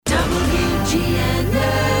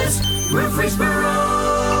WGNS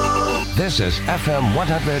Murfreesboro. This is FM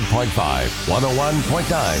 100.5,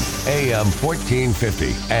 101.9, AM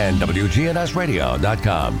 1450, and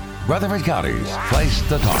WGNSradio.com. Rutherford County's place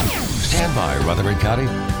to talk. Stand by, Rutherford County.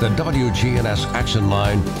 The WGNS Action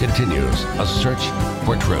Line continues a search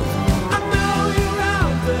for truth. I know you're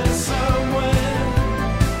out there somewhere.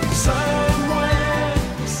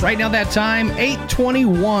 Right now that time,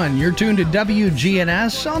 8:21. You're tuned to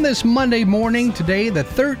WGNS on this Monday morning. Today, the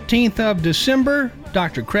 13th of December.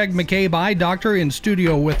 Dr. Craig McCabe, eye doctor, in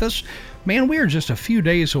studio with us. Man, we are just a few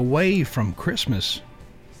days away from Christmas.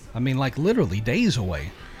 I mean, like literally days away.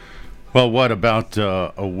 Well, what about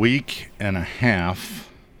a week and a half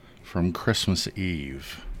from Christmas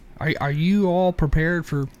Eve? Are you all prepared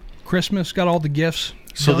for Christmas? Got all the gifts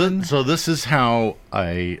done? So this is how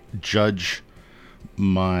I judge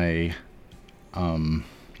my,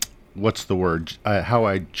 what's the word? How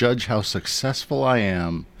I judge how successful I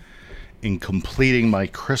am in completing my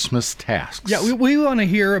Christmas tasks. Yeah, we want to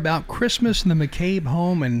hear about Christmas in the McCabe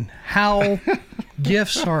home and how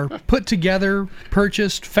gifts are put together,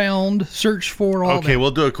 purchased, found, searched for, all Okay, that.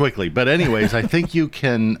 we'll do it quickly. But anyways, I think you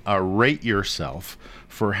can rate yourself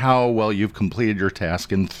for how well you've completed your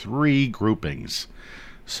task in 3 groupings.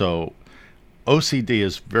 So OCD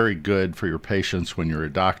is very good for your patients when you're a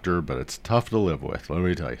doctor, but it's tough to live with, let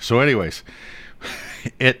me tell you. So anyways,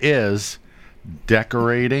 it is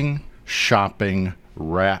decorating, shopping,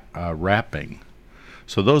 wrapping.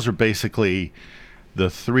 So those are basically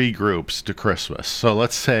the 3 groups to Christmas. So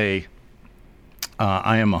let's say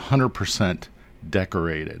I am 100%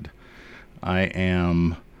 decorated. I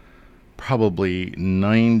am probably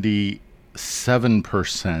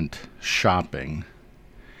 97% shopping,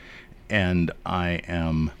 and I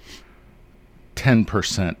am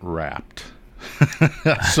 10% wrapped.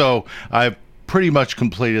 So I've pretty much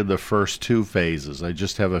completed the first 2 phases. I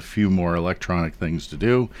just have a few more electronic things to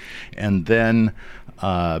do, and then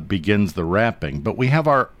begins the wrapping. But we have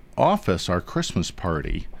our office, our Christmas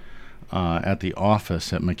party at the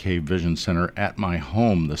office at McCabe Vision Center at my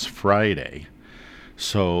home this Friday.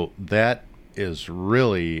 So that is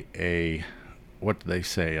really what do they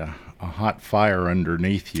say, a hot fire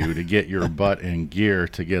underneath you to get your butt in gear,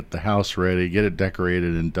 to get the house ready, get it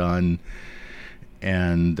decorated and done.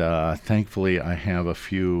 And thankfully, I have a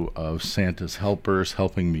few of Santa's helpers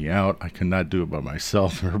helping me out. I could not do it by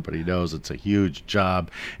myself. Everybody knows it's a huge job.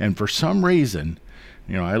 And for some reason,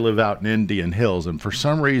 I live out in Indian Hills, and for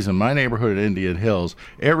some reason, my neighborhood in Indian Hills,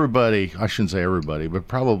 everybody, I shouldn't say everybody, but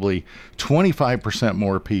probably 25%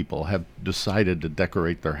 more people have decided to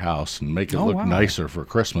decorate their house and make it look nicer for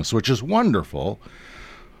Christmas, which is wonderful.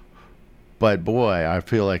 But boy, I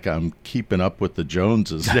feel like I'm keeping up with the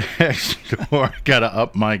Joneses next door. Got to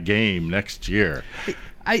up my game next year.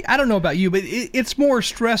 I don't know about you, but it's more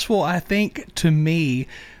stressful, I think, to me,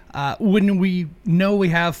 when we know we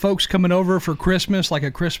have folks coming over for Christmas, like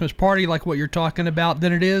a Christmas party, like what you're talking about,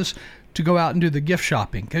 than it is to go out and do the gift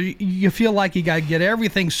shopping. Because you feel like you got to get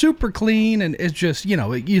everything super clean, and it's just,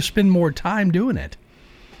 you spend more time doing it.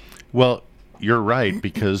 Well, you're right,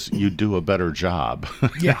 because you do a better job.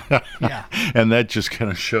 Yeah. And that just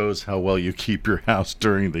kind of shows how well you keep your house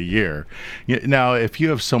during the year. Now, if you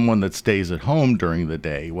have someone that stays at home during the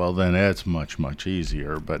day, well, then that's much, much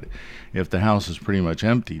easier. But if the house is pretty much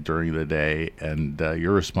empty during the day and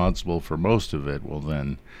you're responsible for most of it, well,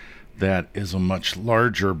 then that is a much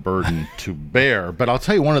larger burden to bear. But I'll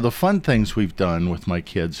tell you, one of the fun things we've done with my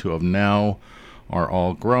kids, who have now are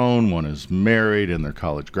all grown, one is married and they're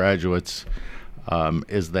college graduates,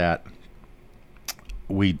 is that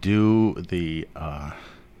we do the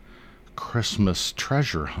Christmas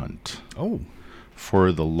treasure hunt. Oh.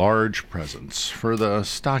 For the large presents. For the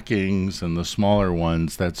stockings and the smaller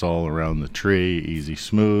ones, that's all around the tree, easy,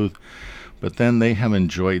 smooth. But then they have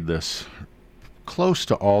enjoyed this close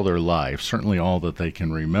to all their life, certainly all that they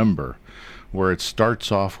can remember, where it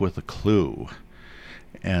starts off with a clue.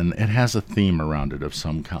 And it has a theme around it of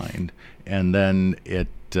some kind. And then it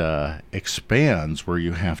expands where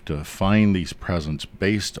you have to find these presents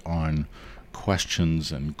based on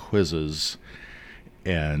questions and quizzes.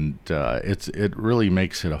 And it really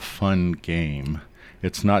makes it a fun game.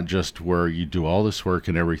 It's not just where you do all this work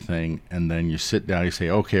and everything, and then you sit down, you say,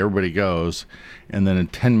 okay, everybody goes. And then in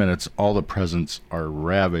 10 minutes, all the presents are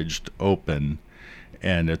ravaged open,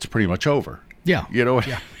 and it's pretty much over. Yeah.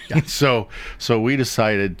 Yeah. So we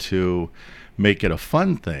decided to make it a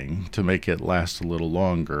fun thing, to make it last a little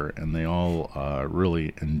longer, and they all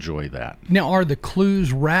really enjoy that. Now, are the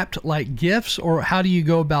clues wrapped like gifts, or how do you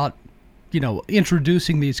go about,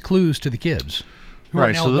 introducing these clues to the kids?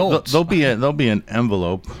 Right. So there'll be an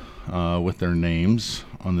envelope with their names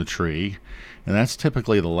on the tree, and that's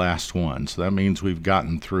typically the last one. So that means we've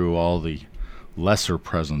gotten through all the lesser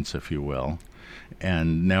presents, if you will,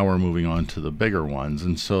 and now we're moving on to the bigger ones.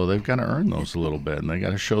 And so they've got to earn those a little bit, and they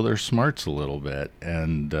got to show their smarts a little bit.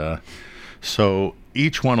 And so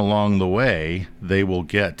each one along the way, they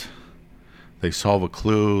solve a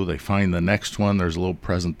clue, they find the next one, there's a little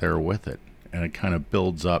present there with it, and it kind of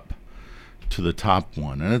builds up to the top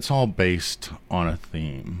one, and it's all based on a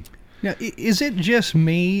theme. Now, is it just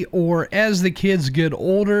me, or as the kids get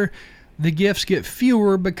older, the gifts get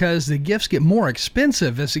fewer because the gifts get more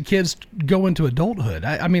expensive as the kids go into adulthood?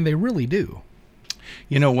 I mean, they really do.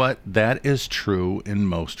 You know what? That is true in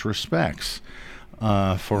most respects.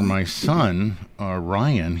 For my son,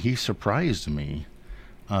 Ryan, he surprised me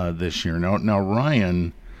this year. Now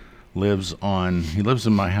Ryan lives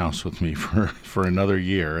in my house with me for another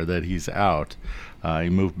year that he's out. He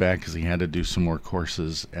moved back because he had to do some more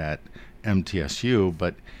courses at MTSU,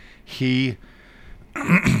 but he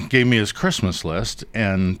gave me his Christmas list,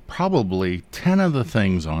 and probably 10 of the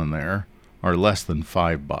things on there are less than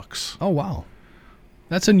 $5. Oh, wow.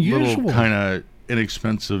 That's unusual. Little kind of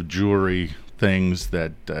inexpensive jewelry things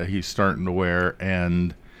that he's starting to wear,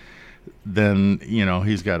 and then,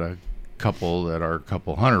 he's got a couple that are a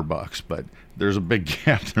couple $100, but there's a big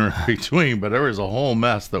gap there in between. But there was a whole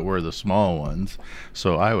mess that were the small ones.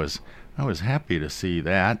 So I was happy to see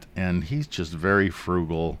that, and he's just very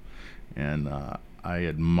frugal, and I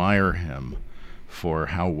admire him for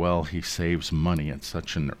how well he saves money at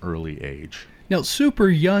such an early age. Now, super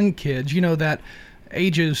young kids, that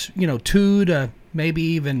ages 2 to maybe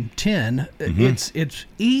even 10, it's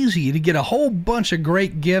easy to get a whole bunch of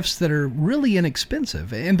great gifts that are really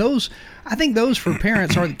inexpensive. And I think those for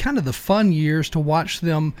parents are kind of the fun years to watch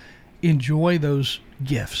them enjoy those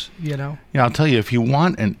gifts, Yeah, I'll tell you, if you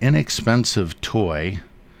want an inexpensive toy,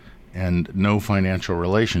 and no financial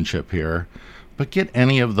relationship here, but get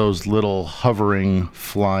any of those little hovering,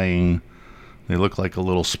 flying, they look like a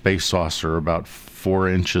little space saucer about 4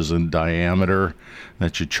 inches in diameter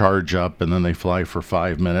that you charge up, and then they fly for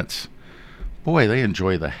 5 minutes. Boy, they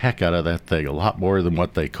enjoy the heck out of that thing a lot more than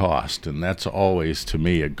what they cost, and that's always, to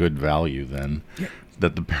me, a good value then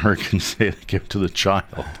that the parent can say they give to the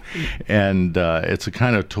child. And it's a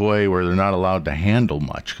kind of toy where they're not allowed to handle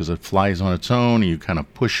much because it flies on its own, and you kind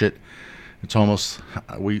of push it. It's almost,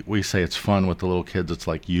 we say it's fun with the little kids. It's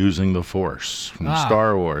like using the Force from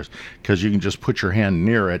Star Wars, because you can just put your hand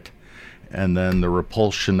near it, and then the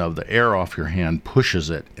repulsion of the air off your hand pushes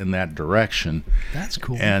it in that direction. That's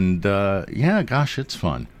cool. And gosh, it's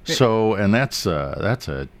fun. So, and that's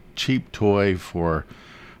a cheap toy for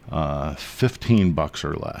 $15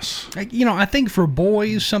 or less. I think for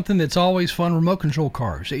boys, something that's always fun, remote control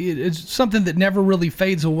cars. It's something that never really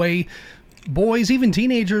fades away. Boys, even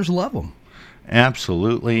teenagers, love them.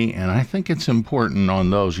 Absolutely, and I think it's important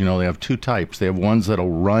on those. They have 2 types. They have ones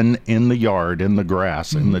that'll run in the yard, in the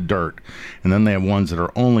grass, in the dirt, and then they have ones that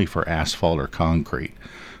are only for asphalt or concrete.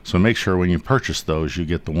 So make sure when you purchase those, you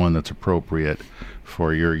get the one that's appropriate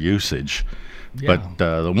for your usage. Yeah.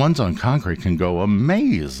 But the ones on concrete can go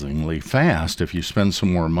amazingly fast if you spend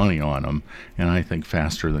some more money on them, and I think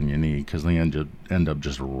faster than you need, because they end up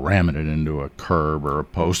just ramming it into a curb or a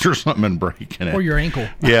post or something and breaking it. Or your ankle.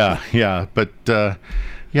 Yeah. But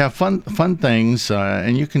fun things,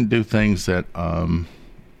 and you can do things that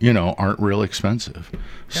aren't real expensive. Yeah.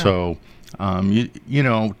 So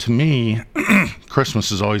to me,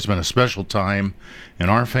 Christmas has always been a special time in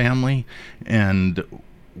our family, and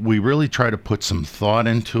we really try to put some thought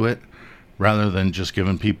into it rather than just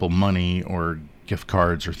giving people money or gift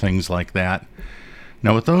cards or things like that.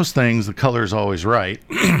 Now, with those things, the color's always right.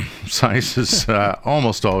 Size is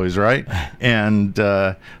almost always right. And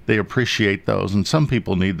they appreciate those. And some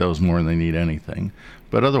people need those more than they need anything.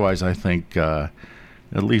 But otherwise, I think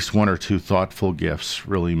at least 1 or 2 thoughtful gifts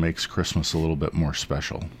really makes Christmas a little bit more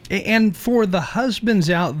special. And for the husbands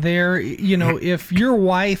out there, if your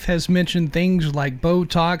wife has mentioned things like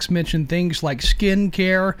Botox, mentioned things like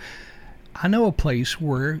skincare, I know a place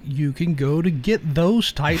where you can go to get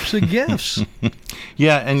those types of gifts.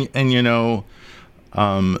 Yeah, and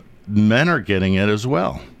men are getting it as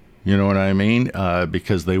well. You know what I mean?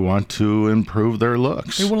 Because they want to improve their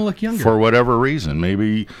looks. They want to look younger. For whatever reason.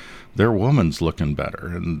 Maybe their woman's looking better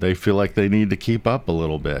and they feel like they need to keep up a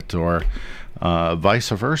little bit, or vice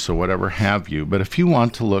versa, whatever have you. But if you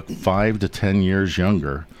want to look 5 to 10 years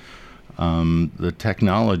younger, the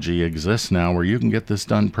technology exists now where you can get this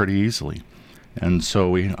done pretty easily. And so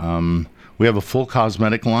we have a full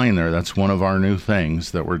cosmetic line there. That's one of our new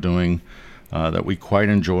things that we're doing that we quite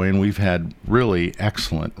enjoy and we've had really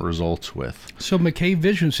excellent results with. So McCabe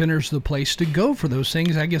Vision Center is the place to go for those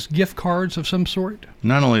things. I guess gift cards of some sort.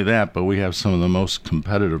 Not only that, but we have some of the most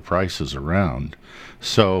competitive prices around.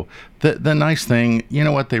 So the nice thing, you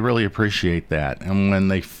know what, they really appreciate that. And when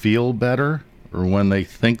they feel better or when they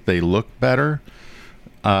think they look better,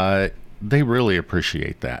 they really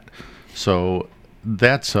appreciate that. So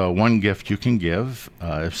that's one gift you can give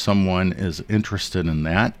if someone is interested in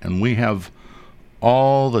that. And we have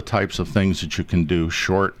all the types of things that you can do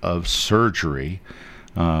short of surgery,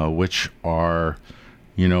 which are,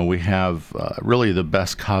 we have really the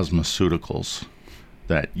best cosmeceuticals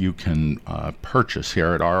that you can purchase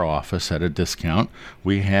here at our office at a discount.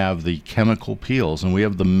 We have the chemical peels, and we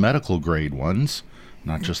have the medical grade ones,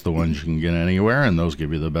 not just the ones you can get anywhere, and those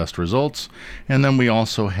give you the best results. And then we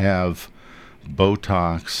also have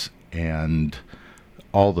Botox and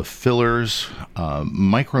all the fillers,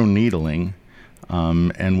 microneedling,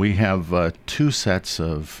 and we have 2 sets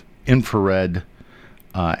of infrared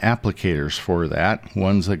applicators for that,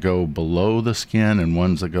 ones that go below the skin and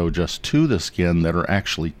ones that go just to the skin that are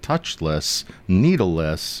actually touchless,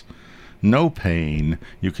 needleless, no pain,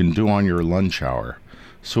 you can do on your lunch hour.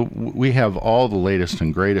 So we have all the latest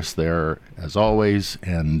and greatest there, as always,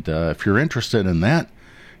 and if you're interested in that,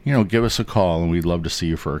 give us a call, and we'd love to see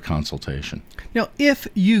you for a consultation. Now, if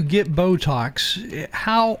you get Botox,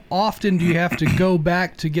 how often do you have to go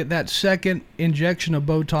back to get that second injection of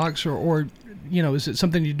Botox, or is it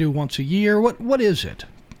something you do once a year? What is it?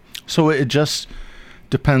 So it just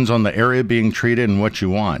depends on the area being treated and what you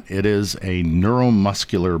want. It is a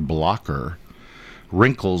neuromuscular blocker.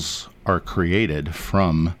 Wrinkles are created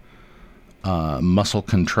from muscle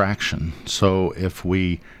contraction. So if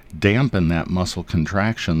we dampen that muscle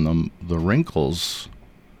contraction, the wrinkles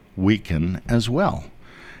weaken as well.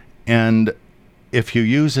 And if you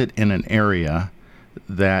use it in an area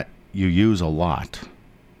that you use a lot,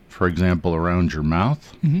 for example, around your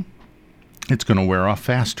mouth, it's going to wear off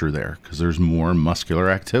faster there because there's more muscular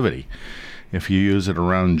activity. If you use it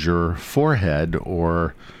around your forehead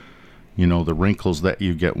or, the wrinkles that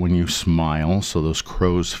you get when you smile, so those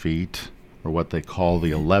crow's feet, or what they call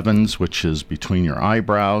the 11s, which is between your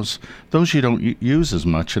eyebrows, those you don't use as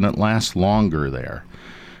much, and it lasts longer there.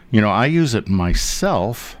 I use it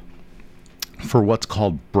myself for what's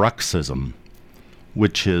called bruxism,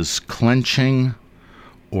 which is clenching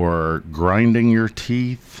or grinding your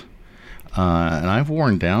teeth. And I've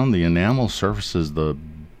worn down the enamel surfaces, the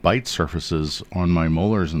bite surfaces on my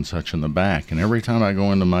molars and such in the back. And every time I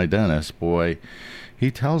go into my dentist, boy, he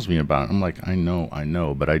tells me about it. I'm like, I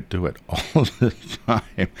know, but I do it all the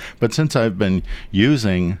time. But since I've been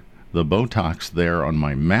using the Botox there on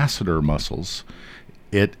my masseter muscles,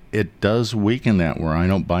 it does weaken that where I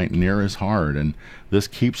don't bite near as hard. And this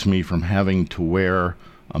keeps me from having to wear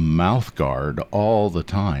a mouth guard all the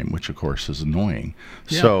time, which of course is annoying.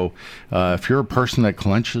 Yeah. So if you're a person that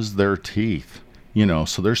clenches their teeth,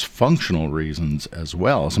 so there's functional reasons as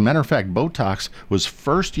well. As a matter of fact, Botox was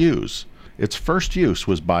its first use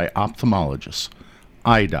was by ophthalmologists,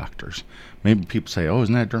 eye doctors. Maybe people say, oh,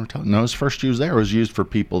 isn't that dermatology? No, its first use there was used for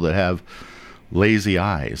people that have lazy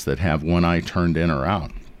eyes, that have one eye turned in or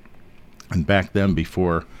out. And back then,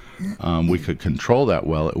 before we could control that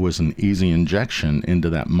well, it was an easy injection into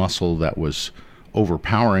that muscle that was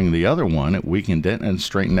overpowering the other one. It weakened it and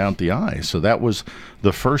straightened out the eye. So that was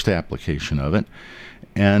the first application of it.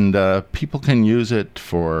 And people can use it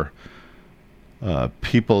for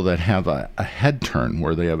people that have a head turn,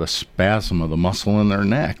 where they have a spasm of the muscle in their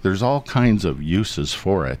neck. There's all kinds of uses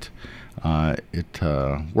for it. It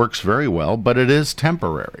works very well, but it is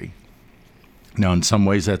temporary. Now, in some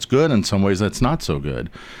ways that's good, in some ways that's not so good.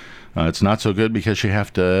 It's not so good because you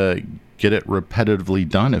have to get it repetitively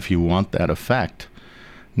done if you want that effect.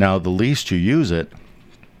 Now, the least you use it,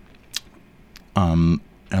 and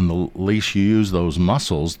the least you use those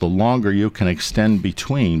muscles, the longer you can extend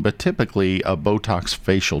between. But typically, a Botox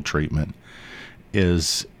facial treatment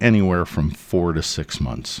is anywhere from 4 to 6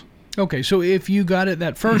 months. Okay, so if you got it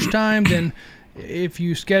that first time, then if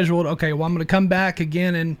you scheduled, okay, well, I'm going to come back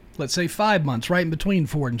again in, let's say, 5 months, right in between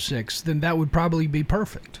 4 and 6, then that would probably be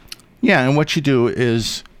perfect. Yeah, and what you do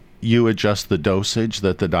is you adjust the dosage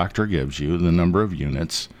that the doctor gives you, the number of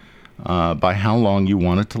units, by how long you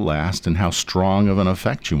want it to last and how strong of an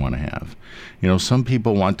effect you want to have. Some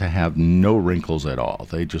people want to have no wrinkles at all.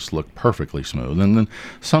 They just look perfectly smooth. And then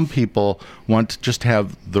some people want to just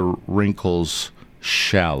have the wrinkles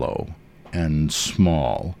shallow and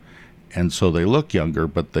small. And so they look younger,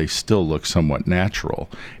 but they still look somewhat natural.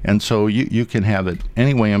 And so you can have it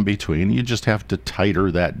any way in between. You just have to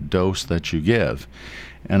tighter that dose that you give.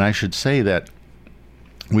 And I should say that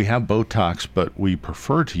we have Botox, but we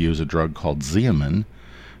prefer to use a drug called Xeomin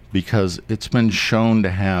because it's been shown to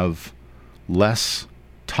have less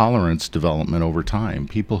tolerance development over time.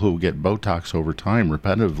 People who get Botox over time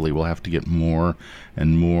repetitively will have to get more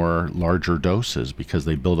and more larger doses because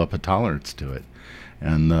they build up a tolerance to it.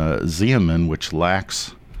 And the Xeomin, which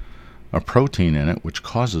lacks a protein in it, which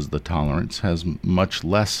causes the tolerance, has much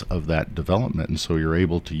less of that development, and so you're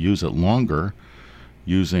able to use it longer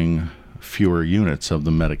using fewer units of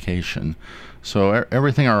the medication. So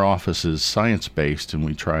everything in our office is science-based, and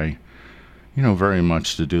we try, very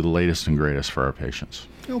much to do the latest and greatest for our patients.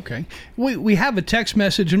 Okay. We have a text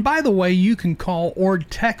message, and by the way, you can call or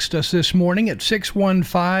text us this morning at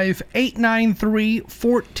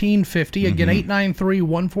 615-893-1450. Again,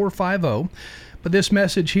 893-1450. But this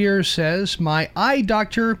message here says, my eye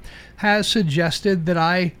doctor has suggested that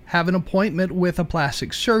I have an appointment with a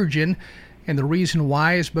plastic surgeon, and the reason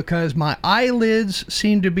why is because my eyelids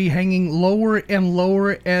seem to be hanging lower and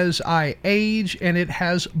lower as I age, and it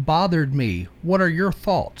has bothered me. What are your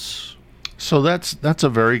thoughts? So that's a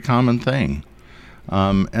very common thing.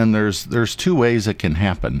 And there's two ways it can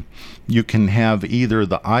happen. You can have either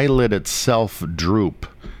the eyelid itself droop,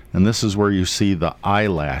 and this is where you see the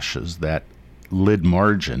eyelashes, that lid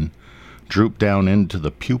margin, droop down into the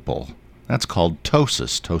pupil. That's called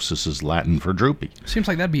ptosis. Ptosis is Latin for droopy. Seems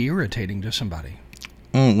like that'd be irritating to somebody.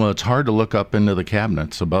 Well, it's hard to look up into the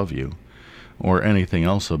cabinets above you or anything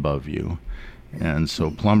else above you. And so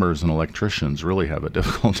plumbers and electricians really have a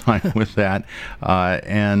difficult time with that.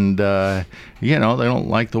 They don't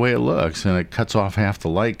like the way it looks, and it cuts off half the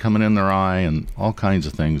light coming in their eye and all kinds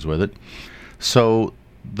of things with it. So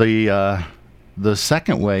the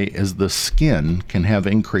second way is the skin can have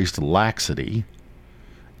increased laxity,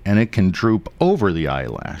 and it can droop over the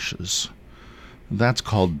eyelashes. That's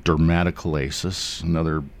called dermatochalasis,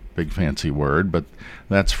 another big fancy word, but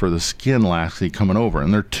that's for the skin laxity coming over.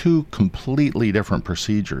 And they're two completely different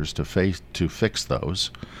procedures to fix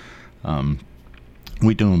those.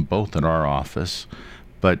 We do them both at our office,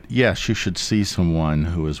 but yes, you should see someone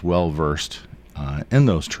who is well versed in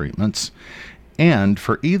those treatments. And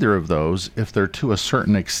for either of those, if they're to a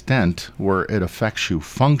certain extent where it affects you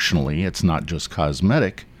functionally, it's not just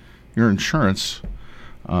cosmetic, your insurance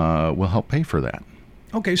will help pay for that.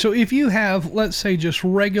 Okay, so if you have, let's say, just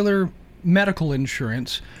regular medical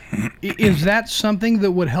insurance, is that something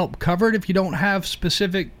that would help cover it if you don't have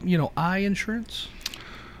specific, eye insurance?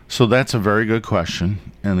 So that's a very good question,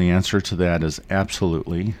 and the answer to that is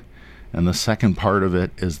absolutely. And the second part of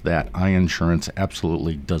it is that eye insurance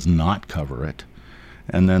absolutely does not cover it.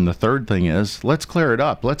 And then the third thing is, let's clear it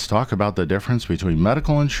up. Let's talk about the difference between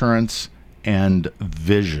medical insurance and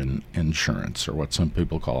vision insurance, or what some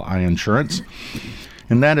people call eye insurance.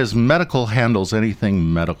 And that is, medical handles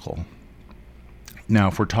anything medical. Now,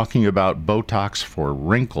 if we're talking about Botox for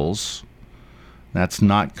wrinkles, that's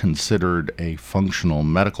not considered a functional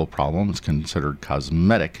medical problem. It's considered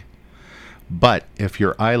cosmetic. But if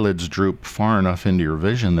your eyelids droop far enough into your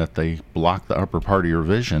vision that they block the upper part of your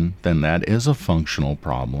vision, then that is a functional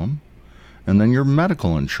problem, and then your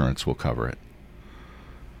medical insurance will cover it.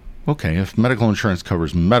 Okay, if medical insurance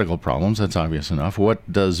covers medical problems, that's obvious enough.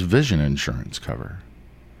 What does vision insurance cover?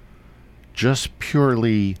 Just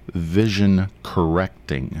purely vision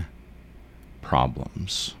correcting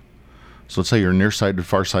problems. So let's say you're nearsighted,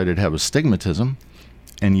 farsighted, have astigmatism,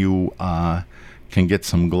 and you can get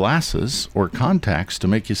some glasses or contacts to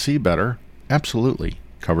make you see better. Absolutely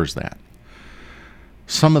covers that.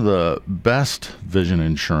 Some of the best vision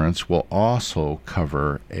insurance will also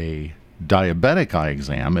cover a diabetic eye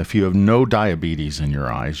exam. If you have no diabetes in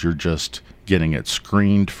your eyes, you're just getting it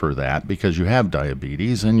screened for that because you have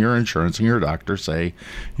diabetes, and your insurance and your doctor say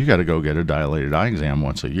you got to go get a dilated eye exam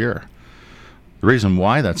once a year. The reason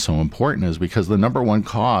why that's so important is because the number one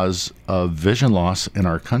cause of vision loss in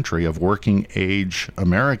our country of working age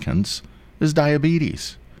Americans is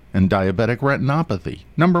diabetes and diabetic retinopathy.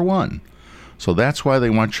 Number one. So that's why they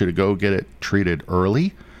want you to go get it treated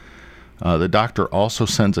early. The doctor also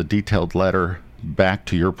sends a detailed letter back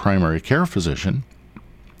to your primary care physician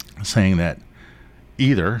saying that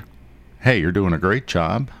either, hey, you're doing a great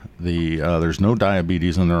job, there's no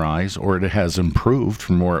diabetes in their eyes, or it has improved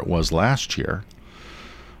from where it was last year,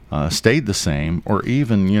 stayed the same, or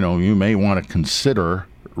even, you may want to consider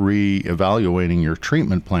re-evaluating your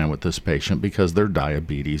treatment plan with this patient because their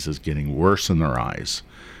diabetes is getting worse in their eyes.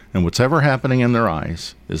 And what's ever happening in their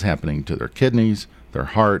eyes is happening to their kidneys, their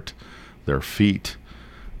heart, their feet,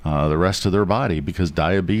 the rest of their body, because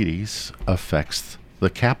diabetes affects the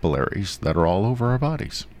capillaries that are all over our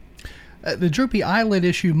bodies. The droopy eyelid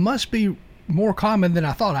issue must be more common than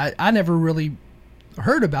I thought. I never really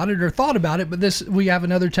heard about it or thought about it, but we have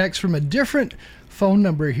another text from a different phone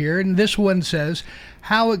number here, and this one says,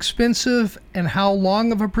 how expensive and how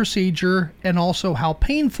long of a procedure and also how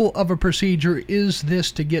painful of a procedure is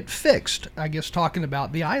this to get fixed? I guess talking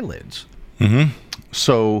about the eyelids.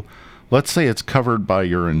 So let's say it's covered by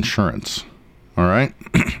your insurance, all right?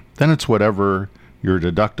 Then it's whatever your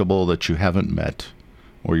deductible that you haven't met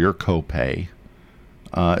or your copay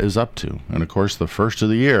is up to. And of course, the first of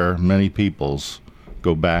the year, many people's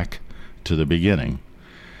go back to the beginning.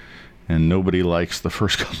 And nobody likes the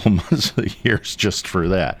first couple months of the years just for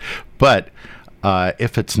that. But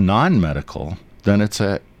if it's non-medical, then it's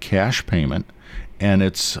a cash payment, and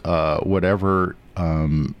it's whatever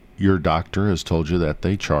your doctor has told you that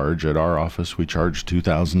they charge. At our office, we charge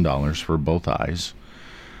 $2,000 for both eyes.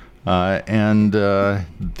 And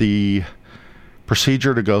the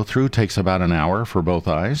procedure to go through takes about an hour for both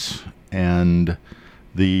eyes. And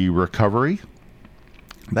the recovery,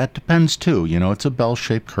 that depends too. You know, it's a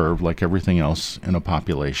bell-shaped curve like everything else in a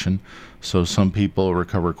population. So some people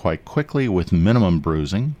recover quite quickly with minimum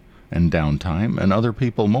bruising and downtime, and other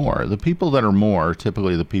people more. The people that are more are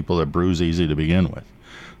typically the people that bruise easy to begin with.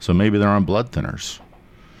 So maybe they're on blood thinners.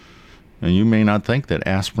 And you may not think that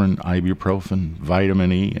aspirin, ibuprofen,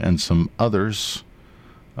 vitamin E, and some others,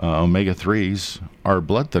 omega-3s, are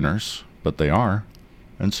blood thinners, but they are.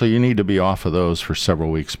 And so you need to be off of those for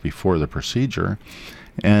several weeks before the procedure.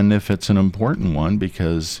 And if it's an important one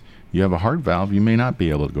because you have a heart valve, you may not be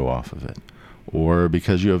able to go off of it. Or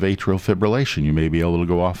because you have atrial fibrillation, you may be able to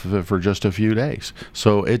go off of it for just a few days.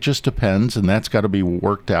 So it just depends, and that's got to be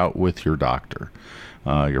worked out with your doctor,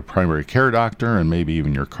 your primary care doctor, and maybe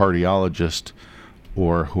even your cardiologist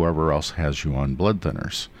or whoever else has you on blood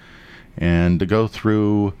thinners. And to go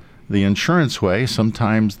through the insurance way,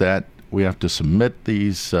 sometimes that we have to submit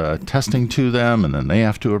these testing to them, and then they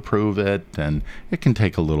have to approve it, and it can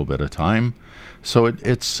take a little bit of time. So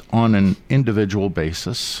it's on an individual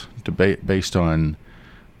basis, based on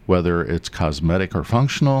whether it's cosmetic or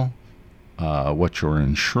functional, what your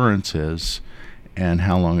insurance is, and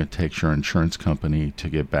how long it takes your insurance company to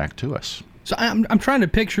get back to us. So I'm trying to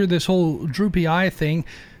picture this whole droopy eye thing.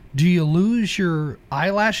 Do you lose your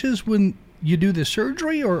eyelashes when you do the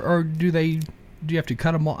surgery, or do you have to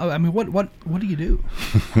cut them off? I mean, what do you do?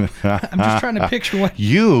 I'm just trying to picture what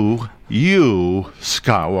you,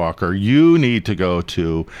 Scott Walker, you need to go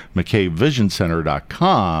to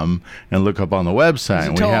McCabeVisionCenter.com and look up on the website.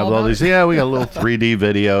 And we have all these, we got little 3D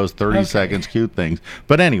videos, 30 seconds, cute things.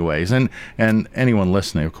 But anyways, and anyone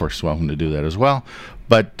listening, of course, is welcome to do that as well.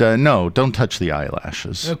 But no, don't touch the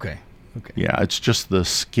eyelashes. Okay. Yeah, it's just the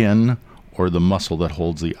skin or the muscle that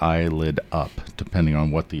holds the eyelid up, depending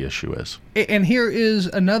on what the issue is. And here is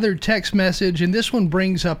another text message, and this one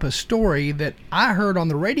brings up a story that I heard on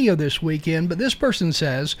the radio this weekend, but this person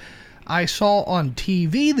says, I saw on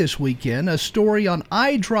TV this weekend a story on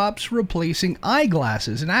eye drops replacing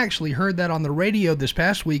eyeglasses, and I actually heard that on the radio this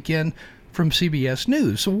past weekend from CBS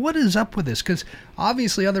News. So what is up with this? Because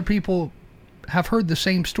obviously other people have heard the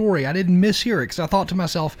same story. I didn't mishear it because I thought to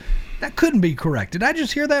myself, that couldn't be correct. Did I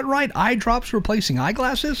just hear that right? Eye drops replacing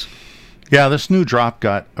eyeglasses? Yeah, this new drop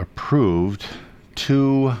got approved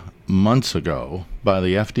 2 months ago by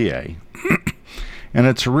the FDA. And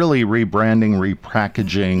it's really rebranding,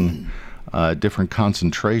 repackaging, different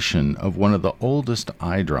concentration of one of the oldest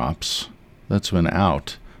eye drops that's been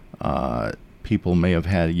out. People may have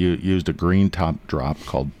had used a green top drop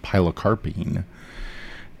called pilocarpine.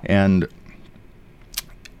 And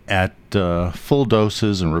at full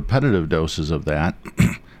doses and repetitive doses of that,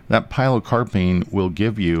 that pilocarpine will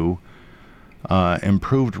give you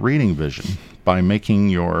improved reading vision by making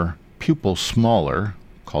your pupil smaller,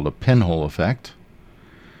 called a pinhole effect,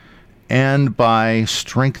 and by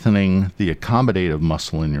strengthening the accommodative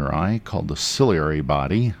muscle in your eye, called the ciliary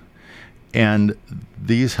body. And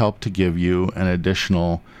these help to give you an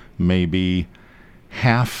additional maybe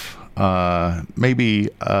maybe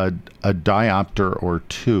a diopter or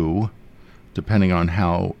two, depending on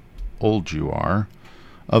how old you are,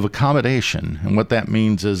 of accommodation. And what that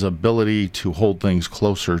means is ability to hold things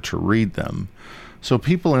closer to read them. So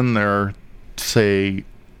people in their, say,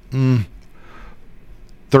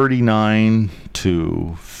 39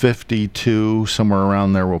 to 52, somewhere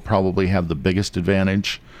around there, will probably have the biggest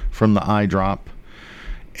advantage from the eye drop.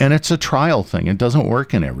 And it's a trial thing. It doesn't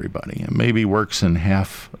work in everybody. It maybe works in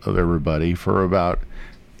half of everybody for about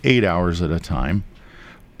 8 hours at a time.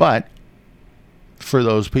 But for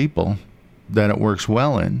those people that it works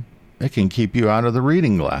well in, it can keep you out of the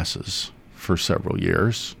reading glasses for several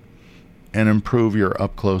years and improve your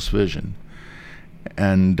up-close vision.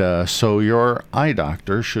 And so your eye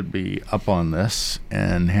doctor should be up on this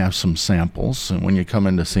and have some samples. And when you come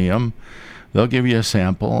in to see them, they'll give you a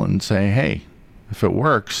sample and say, hey, if it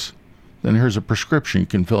works, then here's a prescription you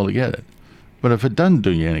can fill to get it. But if it doesn't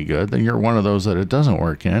do you any good, then you're one of those that it doesn't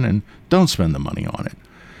work in, and don't spend the money on it.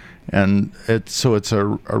 And it's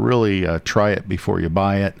a really try it before you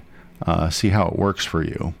buy it, see how it works for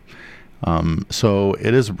you. So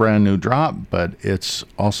it is a brand new drop, but it's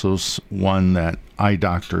also one that eye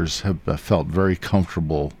doctors have felt very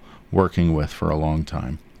comfortable working with for a long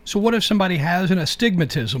time. So what if somebody has an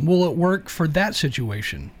astigmatism? Will it work for that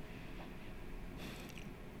situation?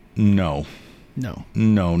 No,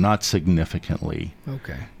 not significantly.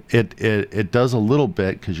 Okay. It does a little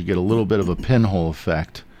bit because you get a little bit of a pinhole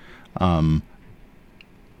effect. So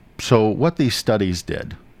what these studies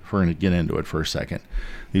did, if we're going to get into it for a second,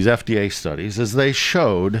 these FDA studies, is they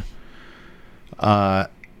showed how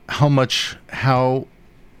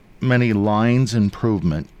many lines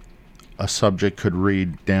improvement a subject could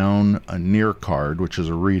read down a near card, which is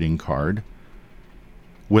a reading card,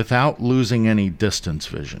 without losing any distance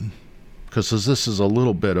vision. Because this is a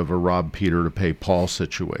little bit of a rob Peter to pay Paul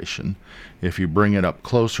situation. If you bring it up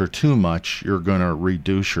closer too much, you're going to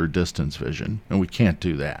reduce your distance vision. And we can't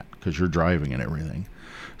do that because you're driving and everything.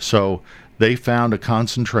 So they found a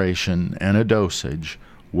concentration and a dosage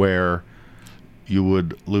where you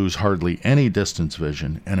would lose hardly any distance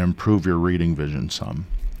vision and improve your reading vision some.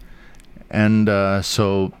 And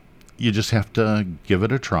so you just have to give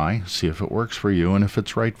it a try, see if it works for you and if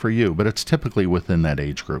it's right for you. But it's typically within that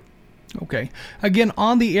age group. Okay. Again,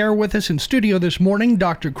 on the air with us in studio this morning,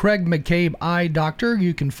 Dr. Craig McCabe, eye doctor.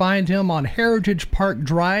 You can find him on Heritage Park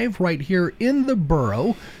Drive right here in the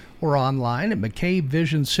borough, or online at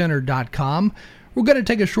McCabeVisionCenter.com. We're going to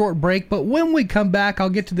take a short break, but when we come back, I'll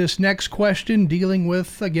get to this next question dealing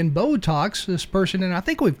with, again, Botox. This person, and I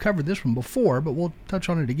think we've covered this one before, but we'll touch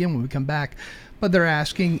on it again when we come back. But they're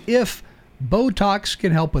asking if Botox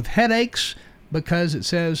can help with headaches, because it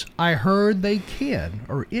says, I heard they can,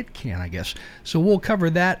 or it can, I guess. So we'll cover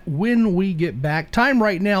that when we get back. Time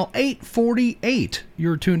right now, 8:48.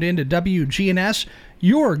 You're tuned in to WGNS,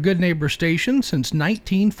 your good neighbor station since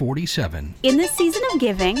 1947. In this season of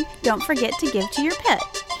giving, don't forget to give to your pet.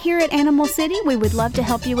 Here at Animal City, we would love to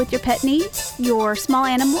help you with your pet needs. Your small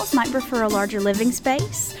animals might prefer a larger living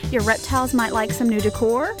space. Your reptiles might like some new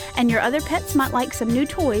decor, and your other pets might like some new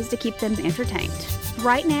toys to keep them entertained.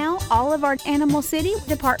 Right now, all of our Animal City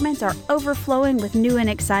departments are overflowing with new and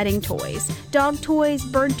exciting toys. Dog toys,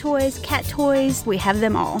 bird toys, cat toys, we have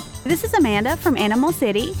them all. This is Amanda from Animal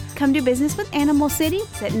City. Come do business with Animal City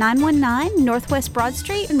at 919 Northwest Broad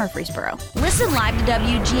Street in Murfreesboro. Listen live to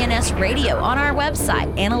WGNS Radio on our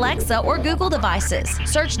website and Alexa or Google devices.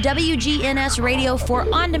 Search WGNS Radio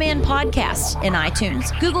for on-demand podcasts in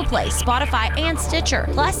iTunes, Google Play, Spotify, and Stitcher.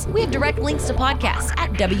 Plus, we have direct links to podcasts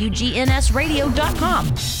at WGNSradio.com.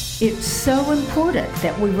 It's so important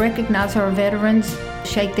that we recognize our veterans,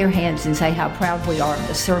 shake their hands, and say how proud we are of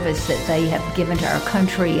the service that they have given to our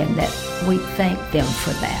country and that we thank them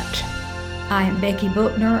for that. I am Becky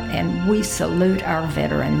Bookner, and we salute our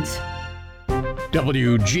veterans.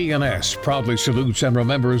 WGNS proudly salutes and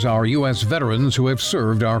remembers our U.S. veterans who have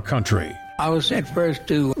served our country. I was sent first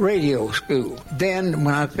to radio school. Then,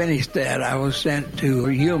 when I finished that, I was sent to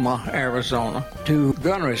Yuma, Arizona, to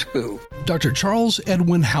gunnery school. Dr. Charles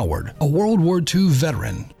Edwin Howard, a World War II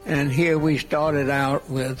veteran. And here we started out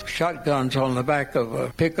with shotguns on the back of a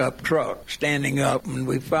pickup truck, standing up, and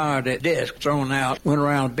we fired at disc thrown out, went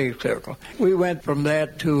around a big circle. We went from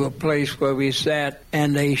that to a place where we sat,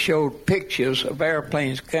 and they showed pictures of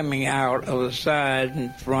airplanes coming out of the side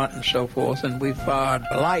and front and so forth, and we fired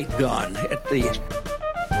a light gun at these.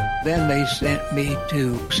 Then they sent me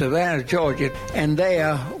to Savannah, Georgia, and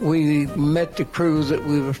there we met the crew that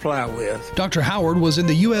we would fly with. Dr. Howard was in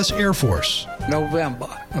the U.S. Air Force. November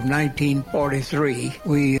of 1943,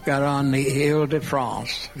 we got on the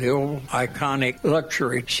Ile-de-France, the old iconic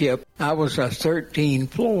luxury ship. I was 13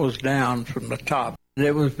 floors down from the top.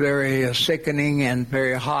 It was very sickening and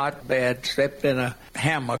very hot. I had slept in a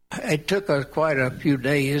hammock. It took us quite a few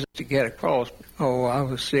days to get across. Oh, I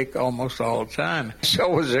was sick almost all the time. So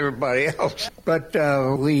was everybody else. But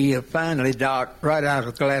we finally docked right out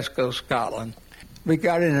of Glasgow, Scotland. We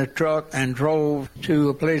got in a truck and drove to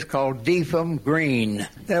a place called Deetham Green.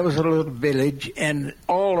 That was a little village, and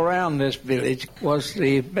all around this village was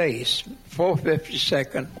the base,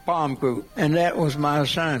 452nd Bomb Group, and that was my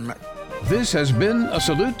assignment. This has been a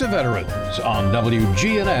salute to veterans on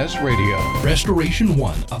WGNS Radio. Restoration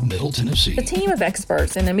One of Middle Tennessee. A team of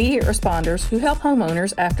experts and immediate responders who help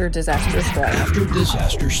homeowners after disaster strikes. After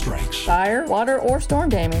disaster strikes. Fire, water, or storm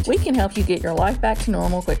damage, we can help you get your life back to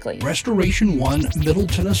normal quickly.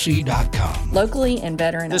 Restoration1MiddleTennessee.com. Locally and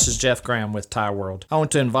veteran. This is Jeff Graham with Tire World. I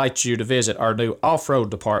want to invite you to visit our new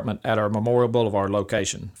off-road department at our Memorial Boulevard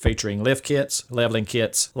location, featuring lift kits, leveling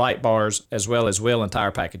kits, light bars, as well as wheel and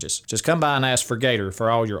tire packages. Just come by and ask for Gator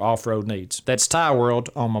for all your off-road needs. That's Tire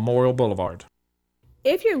World on Memorial Boulevard.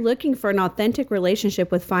 If you're looking for an authentic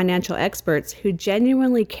relationship with financial experts who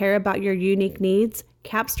genuinely care about your unique needs,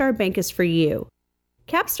 Capstar Bank is for you.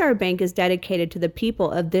 Capstar Bank is dedicated to the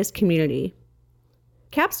people of this community.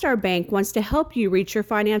 Capstar Bank wants to help you reach your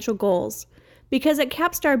financial goals, because at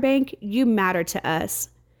Capstar Bank, you matter to us.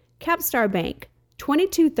 Capstar Bank,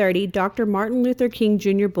 2230 Dr. Martin Luther King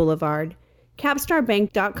Jr. Boulevard,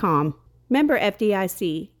 capstarbank.com. Member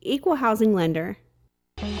FDIC, Equal Housing Lender.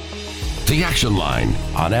 The Action Line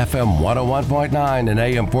on FM 101.9 and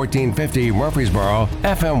AM 1450 Murfreesboro,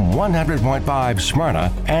 FM 100.5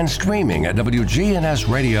 Smyrna, and streaming at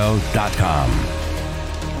WGNSradio.com.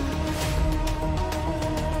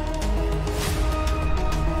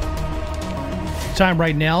 Time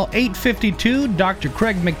right now, 8:52. Dr.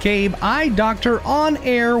 Craig McCabe, eye doctor, on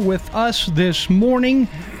air with us this morning.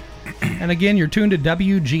 And again, you're tuned to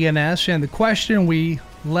WGNS, and the question we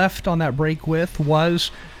left on that break with was,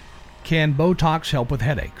 can Botox help with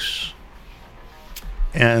headaches?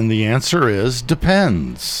 And the answer is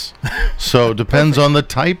depends. So depends on the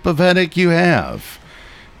type of headache you have.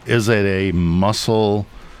 Is it a muscle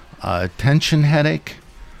tension headache?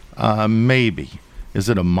 Maybe. Is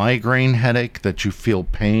it a migraine headache that you feel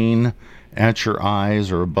pain at your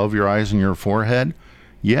eyes or above your eyes and your forehead?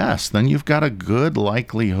 Yes, then you've got a good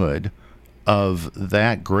likelihood of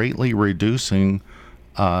that greatly reducing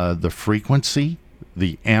the frequency,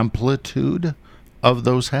 the amplitude of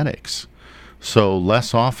those headaches. So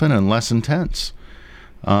less often and less intense.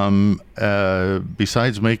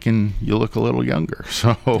 Besides making you look a little younger.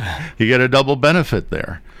 So you get a double benefit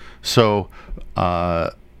there. So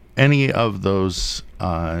any of those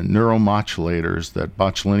neuromodulators, that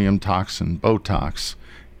botulinum toxin, Botox,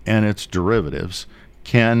 and its derivatives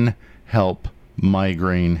can help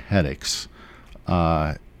migraine headaches,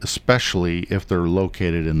 especially if they're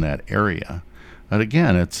located in that area. And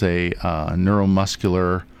again, it's a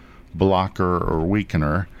neuromuscular blocker or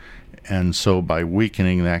weakener, and so by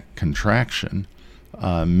weakening that contraction,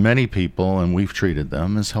 many people, and we've treated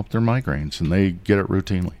them, has helped their migraines, and they get it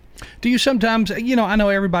routinely. Do you sometimes, I know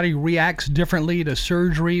everybody reacts differently to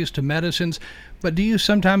surgeries, to medicines, but do you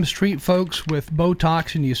sometimes treat folks with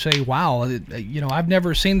Botox and you say, wow, I've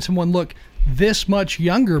never seen someone look this much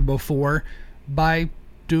younger before by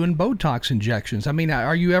doing Botox injections? I mean,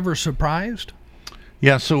 are you ever surprised?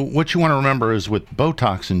 Yeah, so what you want to remember is with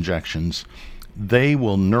Botox injections, they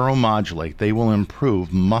will neuromodulate, they will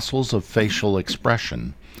improve muscles of facial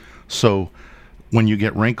expression. So when you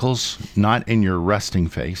get wrinkles, not in your resting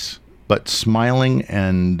face, but smiling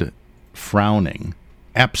and frowning,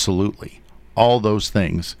 absolutely. All those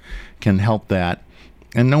things can help that.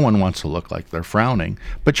 And no one wants to look like they're frowning.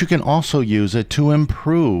 But you can also use it to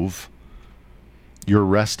improve your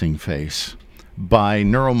resting face by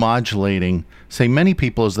neuromodulating. Say, many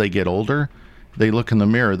people as they get older, they look in the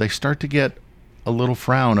mirror, they start to get a little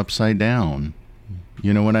frown upside down.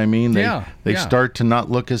 You know what I mean? They start to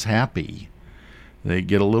not look as happy. They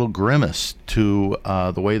get a little grimace to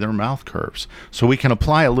the way their mouth curves. So we can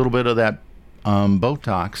apply a little bit of that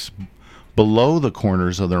Botox below the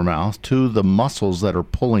corners of their mouth to the muscles that are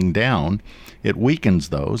pulling down. It weakens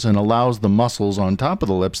those and allows the muscles on top of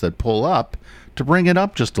the lips that pull up to bring it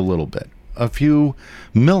up just a little bit, a few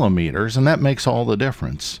millimeters, and that makes all the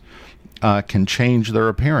difference. Can change their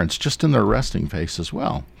appearance just in their resting face as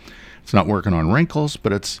well. It's not working on wrinkles,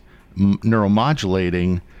 but it's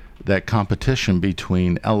neuromodulating that competition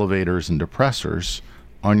between elevators and depressors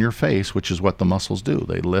on your face, which is what the muscles do.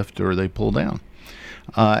 They lift or they pull down.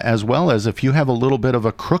 As well as if you have a little bit of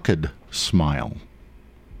a crooked smile.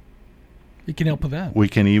 You can help with that. We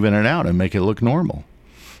can even it out and make it look normal.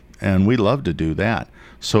 And we love to do that.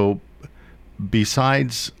 So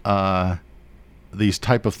besides these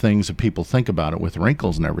type of things that people think about it with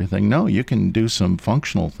wrinkles and everything, no, you can do some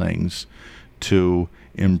functional things to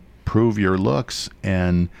improve your looks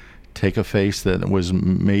and take a face that was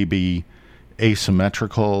maybe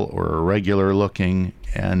asymmetrical or irregular looking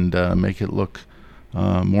and make it look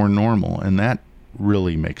more normal. And that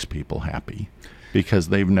really makes people happy because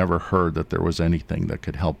they've never heard that there was anything that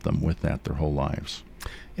could help them with that their whole lives.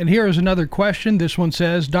 And here is another question. This one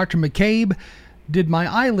says, Dr. McCabe, did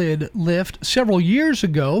my eyelid lift several years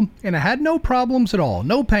ago, and I had no problems at all.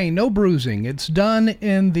 No pain, no bruising. It's done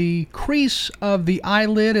in the crease of the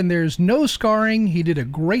eyelid, and there's no scarring. He did a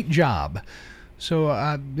great job.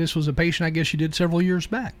 So this was a patient I guess you did several years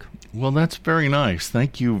back. Well, that's very nice.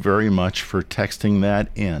 Thank you very much for texting that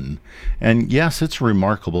in. And yes, it's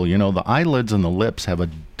remarkable. You know, the eyelids and the lips have a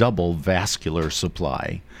double vascular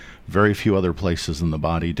supply. Very few other places in the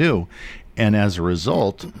body do. And as a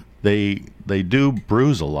result, they do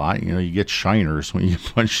bruise a lot. You know, you get shiners when you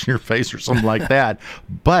punch your face or something like that.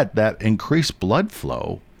 But that increased blood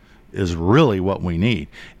flow is really what we need.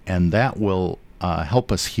 And that will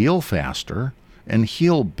help us heal faster and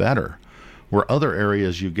heal better. Where other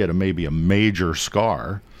areas you get maybe a major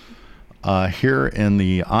scar, here in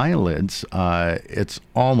the eyelids, it's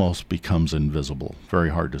almost becomes invisible. Very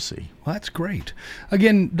hard to see. Well, that's great.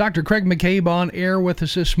 Again, Dr. Craig McCabe on air with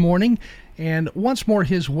us this morning. And once more,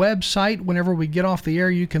 his website, whenever we get off the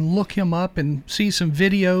air, you can look him up and see some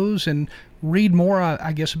videos and read more,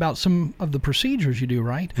 I guess, about some of the procedures you do,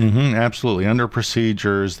 right? Mm-hmm, absolutely. Under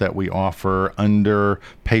procedures that we offer, under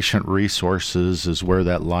patient resources is where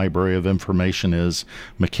that library of information is,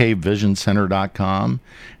 McCabeVisionCenter.com.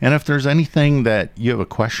 And if there's anything that you have a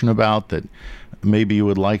question about that maybe you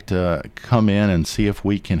would like to come in and see if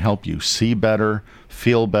we can help you see better,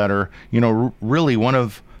 feel better, you know, really one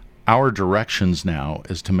of our directions now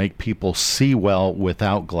is to make people see well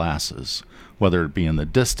without glasses, whether it be in the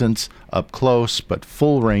distance, up close, but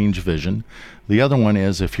full range vision. The other one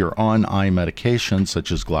is if you're on eye medications,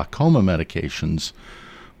 such as glaucoma medications,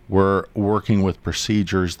 we're working with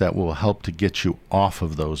procedures that will help to get you off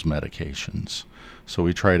of those medications. So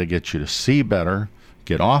we try to get you to see better,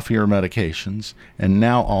 get off your medications, and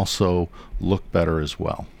now also look better as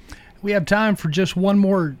well. We have time for just one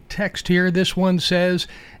more text here. This one says,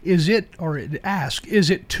 is it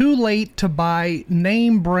too late to buy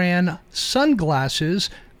name brand sunglasses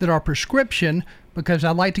that are prescription, because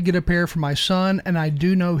I'd like to get a pair for my son and I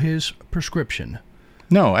do know his prescription?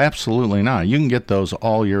 No, absolutely not. You can get those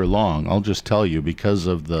all year long. I'll just tell you, because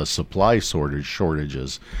of the supply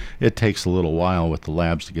shortages, it takes a little while with the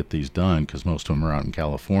labs to get these done because most of them are out in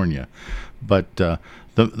California. But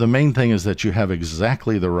the main thing is that you have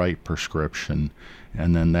exactly the right prescription,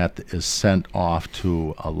 and then that is sent off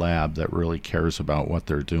to a lab that really cares about what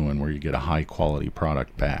they're doing, where you get a high-quality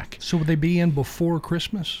product back. So will they be in before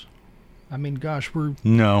Christmas? I mean, gosh,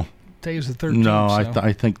 No. Today's the 13th. No, so.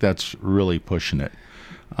 I think that's really pushing it.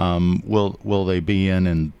 Will they be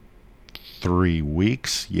in 3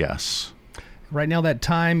 weeks? Yes. Right now that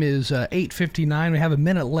time is 8:59. We have a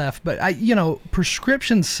minute left, but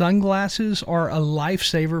prescription sunglasses are a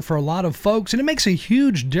lifesaver for a lot of folks, and it makes a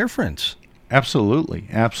huge difference. Absolutely.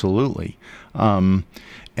 And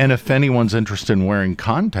if anyone's interested in wearing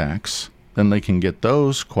contacts, then they can get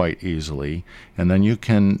those quite easily, and then you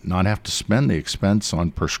can not have to spend the expense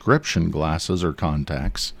on prescription glasses or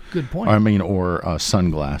contacts. Good point. Or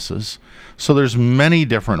sunglasses. So there's many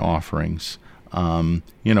different offerings.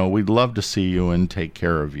 We'd love to see you and take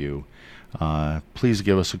care of you. Please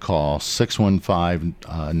give us a call.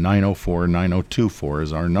 615-904-9024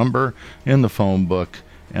 is our number in the phone book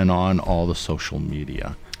and on all the social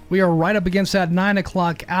media. We are right up against that 9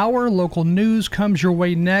 o'clock hour. Local news comes your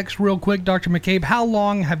way next. Real quick, Dr. McCabe, how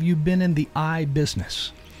long have you been in the eye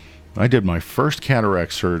business? I did my first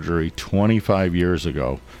cataract surgery 25 years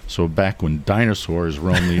ago, so back when dinosaurs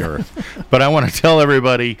roamed the earth. But I want to tell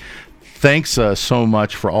everybody, thanks so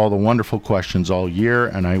much for all the wonderful questions all year,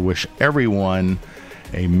 and I wish everyone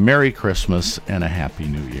a Merry Christmas and a Happy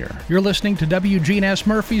New Year. You're listening to WGNS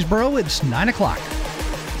Murfreesboro. It's 9 o'clock.